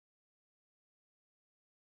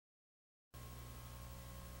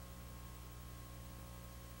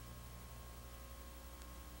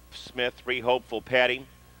Smith, 3 Hopeful Patty.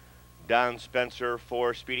 Don Spencer,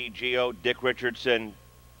 4 Speedy Geo. Dick Richardson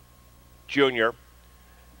Jr.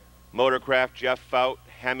 Motorcraft, Jeff Fout.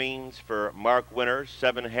 Hemmings for Mark Winters,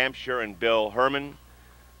 7 Hampshire and Bill Herman.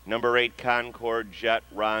 Number 8 Concord Jet,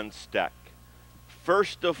 Ron Steck.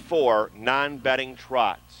 First of 4 non-betting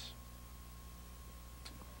trots.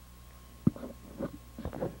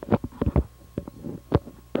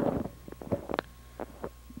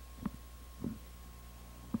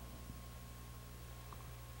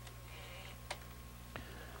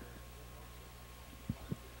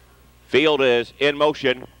 Field is in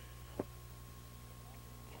motion.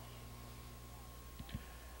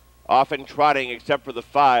 Often trotting except for the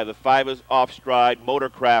 5. The 5 is off stride.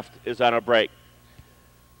 Motorcraft is on a break.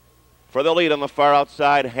 For the lead on the far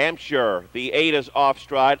outside, Hampshire. The 8 is off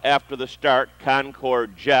stride after the start.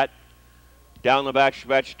 Concord Jet. Down the back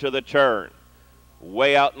stretch to the turn.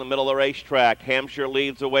 Way out in the middle of the racetrack. Hampshire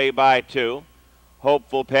leads away by 2.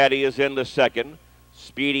 Hopeful Patty is into second.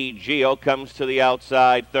 Speedy Geo comes to the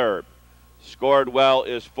outside third. Scored Well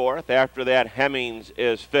is fourth. After that, Hemmings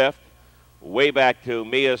is fifth. Way back to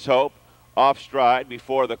Mia's Hope. Off stride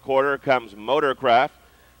before the quarter comes Motorcraft.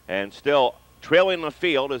 And still trailing the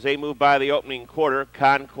field as they move by the opening quarter,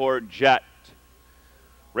 Concord Jet.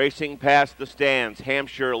 Racing past the stands,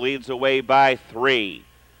 Hampshire leads away by 3.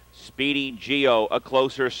 Speedy Geo a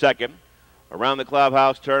closer second. Around the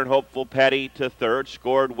clubhouse turn, Hopeful Patty to third.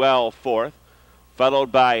 Scored Well fourth.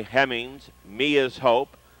 Followed by Hemmings, Mia's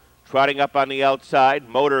Hope. Trotting up on the outside,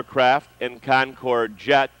 Motorcraft and Concord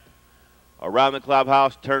Jet. Around the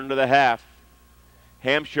clubhouse, turn to the half.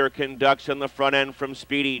 Hampshire conducts on the front end from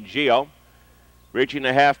Speedy Geo. Reaching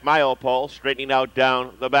the half-mile pole, straightening out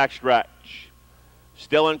down the backstretch.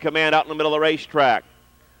 Still in command out in the middle of the racetrack.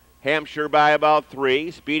 Hampshire by about 3.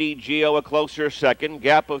 Speedy Geo a closer second.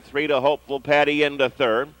 Gap of 3 to Hopeful Patty into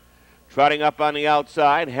third. Trotting up on the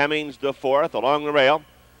outside, Hemmings to fourth along the rail.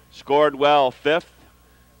 Scored Well fifth.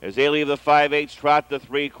 As they leave the 5/8 trot to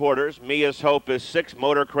 3/4, Mia's Hope is 6th,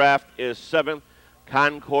 Motorcraft is 7th,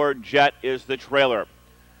 Concord Jet is the trailer.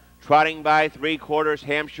 Trotting by 3/4,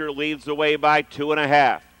 Hampshire leads the way by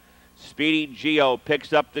 2.5. Speedy Geo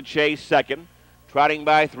picks up the chase second, trotting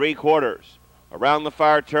by 3/4. Around the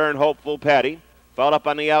far turn, Hopeful Patty, followed up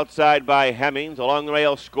on the outside by Hemmings, along the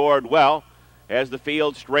rail Scored Well, as the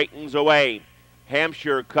field straightens away.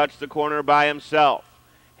 Hampshire cuts the corner by himself.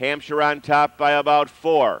 Hampshire on top by about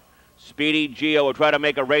 4. Speedy Geo will try to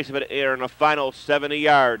make a race of it here in the final 70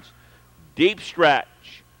 yards. Deep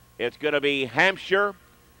stretch. It's going to be Hampshire,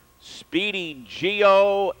 Speedy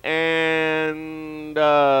Geo, and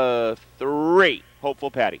 3. Hopeful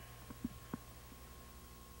Patty.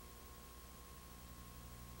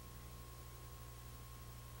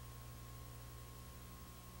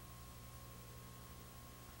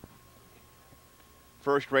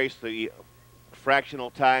 First race, the fractional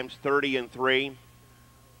times 30 and 3,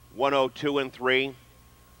 102 and 3,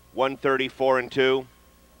 134 and 2,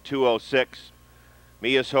 206.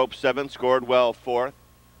 Mia's Hope 7th, Scored Well 4th.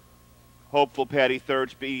 Hopeful Patty 3rd,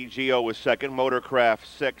 Speedy Geo was 2nd, Motorcraft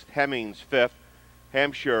 6th, Hemmings 5th,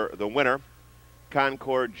 Hampshire the winner.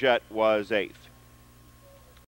 Concord Jet was 8th.